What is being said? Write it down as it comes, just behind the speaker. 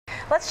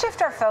Let's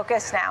shift our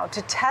focus now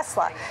to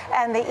Tesla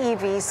and the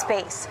EV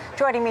space.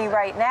 Joining me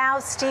right now,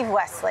 Steve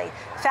Wesley,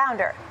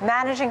 founder,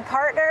 managing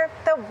partner,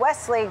 the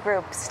Wesley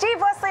Group. Steve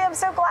Wesley, I'm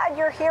so glad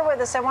you're here with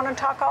us. I want to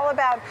talk all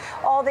about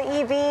all the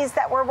EVs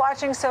that we're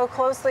watching so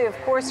closely. Of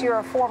course, you're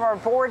a former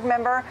board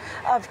member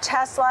of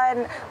Tesla.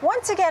 And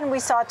once again, we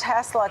saw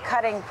Tesla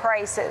cutting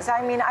prices.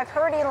 I mean, I've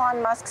heard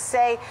Elon Musk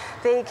say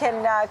they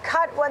can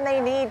cut when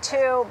they need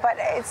to, but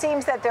it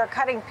seems that they're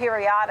cutting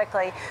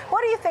periodically.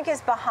 What do you think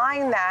is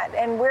behind that,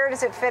 and where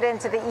does it fit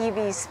into the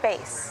EV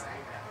space?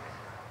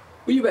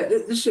 Well, you bet.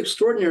 This is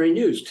extraordinary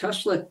news.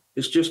 Tesla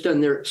has just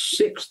done their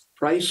 6th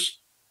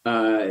price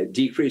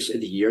decrease of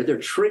the year. They're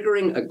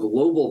triggering a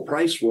global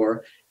price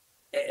war.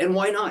 And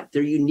why not?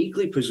 They're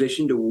uniquely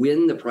positioned to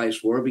win the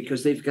price war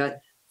because they've got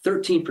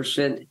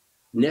 13%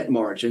 net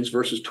margins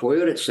versus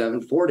Toyota at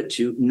 7, Ford at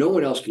 2. No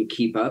one else can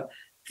keep up.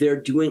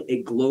 They're doing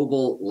a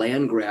global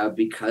land grab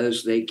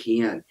because they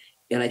can.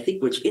 And I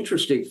think what's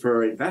interesting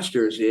for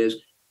investors is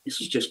this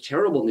is just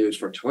terrible news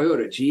for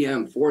Toyota,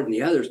 GM, Ford, and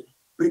the others,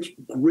 but it's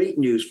great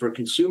news for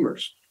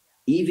consumers.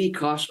 EV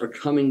costs are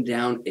coming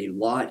down a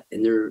lot,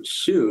 and they're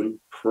soon,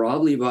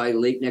 probably by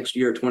late next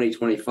year,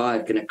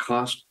 2025, going to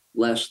cost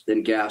less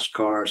than gas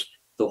cars.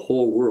 The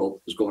whole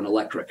world is going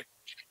electric.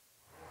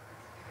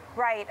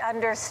 Right,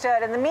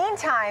 understood. In the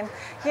meantime,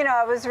 you know,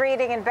 I was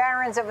reading in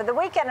Barron's over the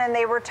weekend, and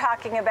they were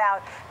talking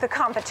about the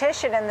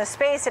competition in the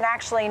space and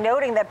actually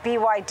noting that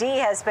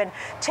BYD has been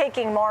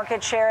taking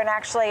market share and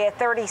actually at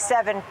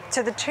 37,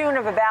 to the tune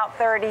of about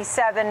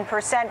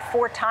 37%,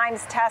 4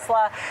 times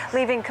Tesla,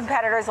 leaving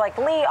competitors like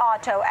Li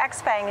Auto,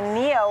 XPeng, and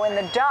NIO in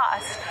the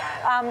dust.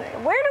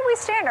 Where do we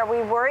stand? Are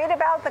we worried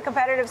about the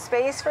competitive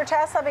space for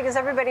Tesla? Because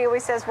everybody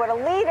always says what a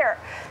leader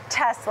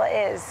Tesla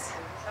is.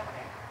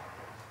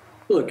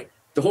 Look,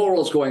 the whole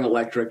world's going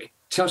electric.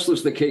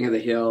 Tesla's the king of the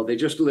hill. They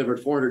just delivered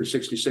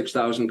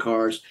 466,000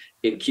 cars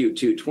in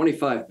Q2,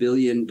 $25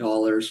 billion,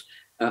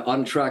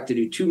 on track to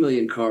do 2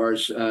 million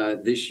cars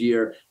this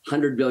year,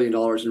 $100 billion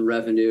in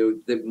revenue.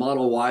 The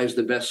Model Y is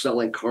the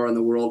best-selling car in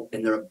the world,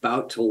 and they're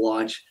about to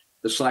launch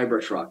the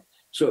Cybertruck.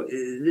 So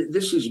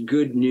this is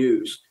good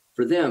news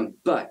for them.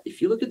 But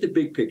if you look at the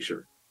big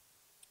picture,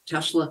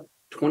 Tesla,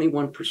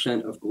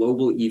 21% of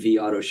global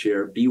EV auto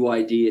share,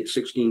 BYD at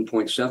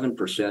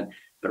 16.7%.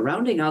 But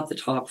rounding out the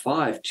top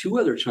 5, 2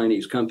 other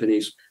Chinese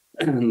companies,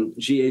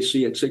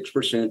 GAC at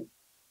 6%,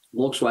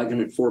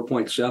 Volkswagen at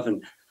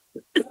 4.7%,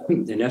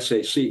 and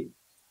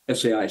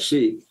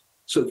SAIC.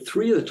 So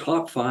 3 of the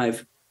top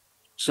 5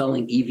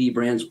 selling EV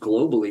brands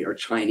globally are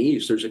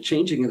Chinese. There's a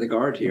changing of the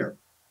guard here.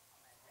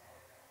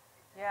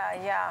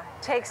 Yeah.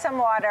 Take some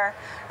water.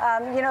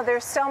 You know,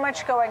 there's so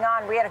much going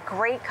on. We had a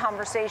great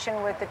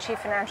conversation with the chief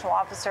financial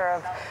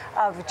officer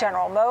of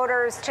General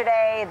Motors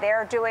today.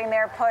 They're doing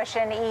their push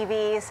in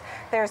EVs.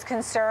 There's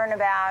concern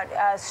about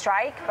a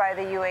strike by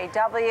the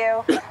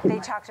UAW. They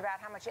talked about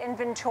how much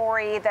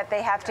inventory that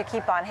they have to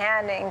keep on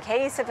hand in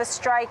case of a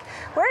strike.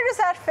 Where does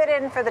that fit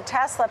in for the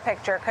Tesla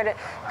picture?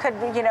 Could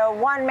you know,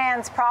 one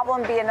man's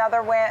problem be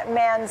another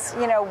man's,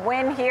 you know,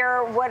 win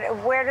here?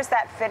 Where does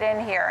that fit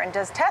in here? And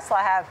does Tesla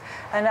have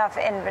enough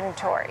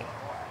inventory?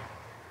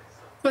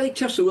 I think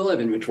Tesla will have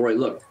inventory.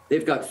 Look,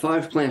 they've got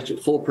 5 plants at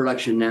full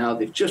production now.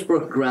 They've just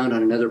broken ground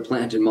on another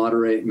plant in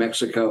Monterrey,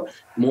 Mexico.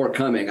 More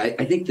coming.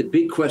 I think the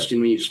big question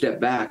when you step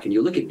back and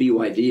you look at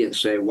BYD and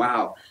say,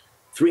 wow,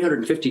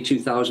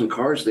 352,000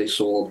 cars they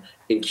sold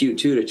in Q2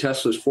 to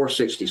Tesla's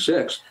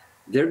 466.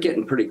 They're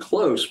getting pretty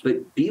close,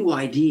 but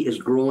BYD is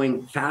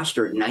growing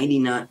faster,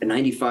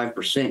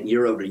 95%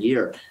 year over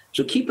year.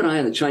 So keep an eye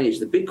on the Chinese.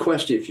 The big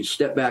question, if you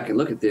step back and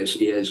look at this,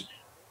 is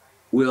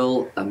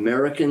will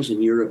Americans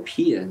and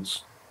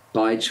Europeans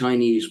buy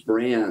Chinese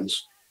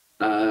brands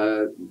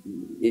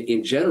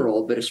in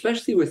general, but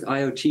especially with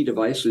IoT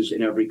devices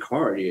in every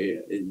car?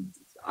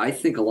 I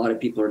think a lot of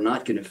people are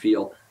not going to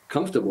feel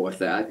comfortable with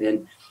that.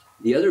 And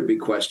the other big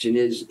question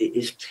is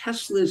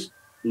Tesla's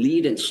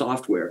lead in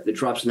software that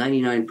drops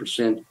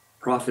 99%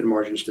 profit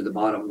margins to the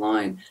bottom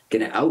line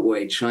going to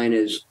outweigh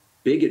China's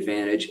big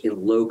advantage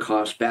in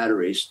low-cost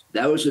batteries?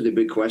 Those are the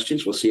big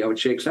questions. We'll see how it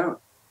shakes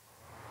out.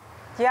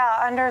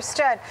 Yeah,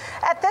 understood.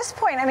 At this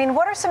point, I mean,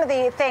 what are some of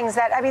the things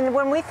that, I mean,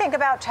 when we think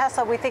about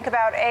Tesla, we think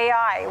about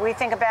AI, we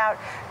think about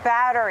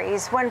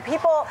batteries. When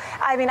people,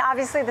 I mean,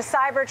 obviously the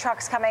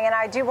Cybertruck's coming, and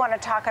I do want to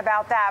talk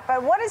about that.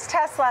 But what is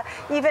Tesla,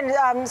 even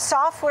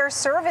software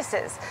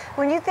services?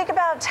 When you think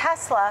about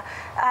Tesla,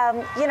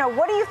 you know,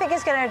 what do you think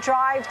is going to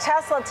drive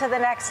Tesla to the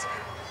next,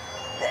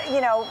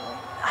 you know,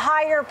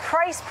 higher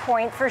price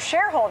point for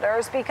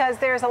shareholders? Because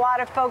there's a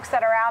lot of folks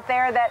that are out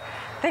there that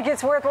think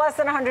it's worth less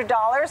than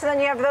 $100, and then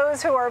you have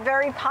those who are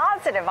very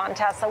positive on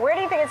Tesla. Where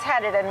do you think it's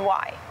headed, and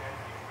why?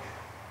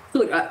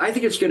 Look, I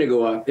think it's going to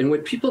go up. And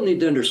what people need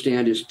to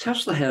understand is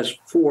Tesla has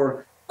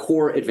 4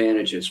 core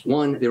advantages.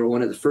 One, they were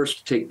one of the first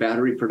to take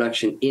battery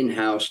production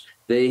in-house.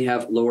 They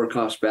have lower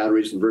cost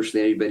batteries than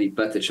virtually anybody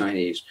but the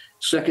Chinese.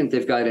 Second,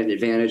 they've got an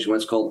advantage in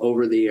what's called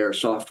over-the-air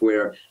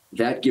software.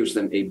 That gives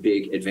them a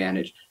big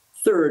advantage.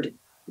 Third,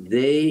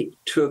 They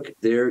took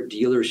their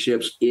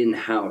dealerships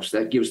in-house.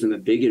 That gives them a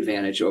big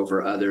advantage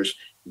over others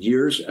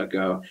years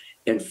ago.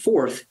 And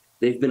fourth,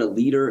 they've been a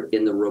leader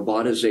in the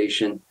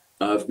robotization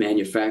of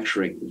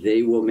manufacturing.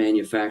 They will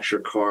manufacture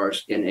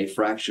cars in a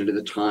fraction of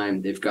the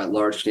time. They've got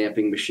large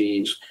stamping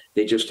machines.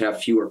 They just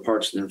have fewer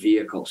parts in their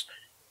vehicles.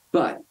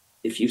 But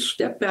if you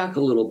step back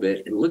a little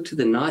bit and look to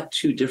the not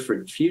too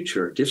distant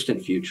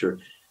future,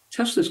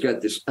 Tesla's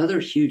got this other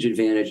huge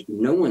advantage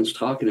no one's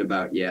talking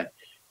about yet,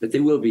 but they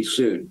will be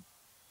soon.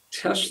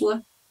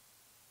 Tesla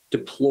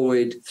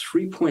deployed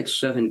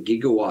 3.7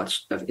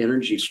 gigawatts of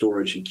energy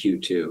storage in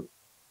Q2.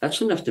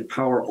 That's enough to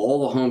power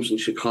all the homes in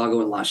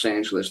Chicago and Los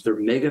Angeles. Their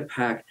mega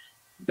pack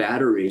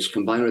batteries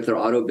combined with their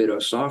Autobiddo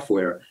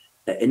software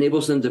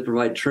enables them to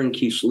provide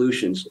turnkey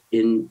solutions.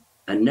 In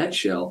a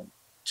nutshell,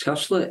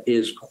 Tesla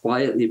is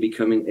quietly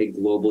becoming a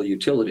global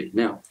utility.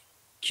 Now,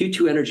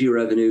 Q2 energy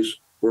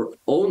revenues were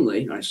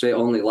only, I say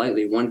only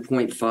lightly,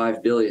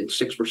 1.5 billion,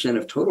 6%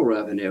 of total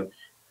revenue,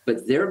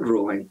 but they're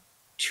growing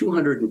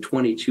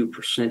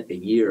 222% a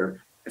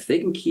year. If they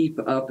can keep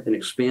up and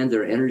expand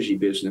their energy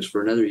business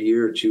for another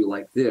year or two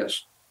like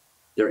this,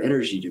 their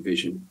energy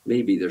division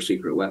may be their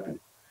secret weapon.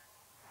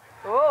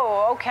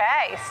 Oh,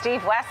 okay.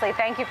 Steve Wesley,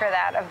 thank you for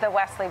that, of the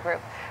Wesley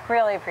Group.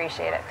 Really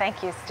appreciate it.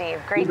 Thank you, Steve.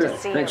 Great to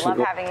see you. Love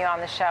having you on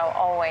the show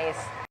always.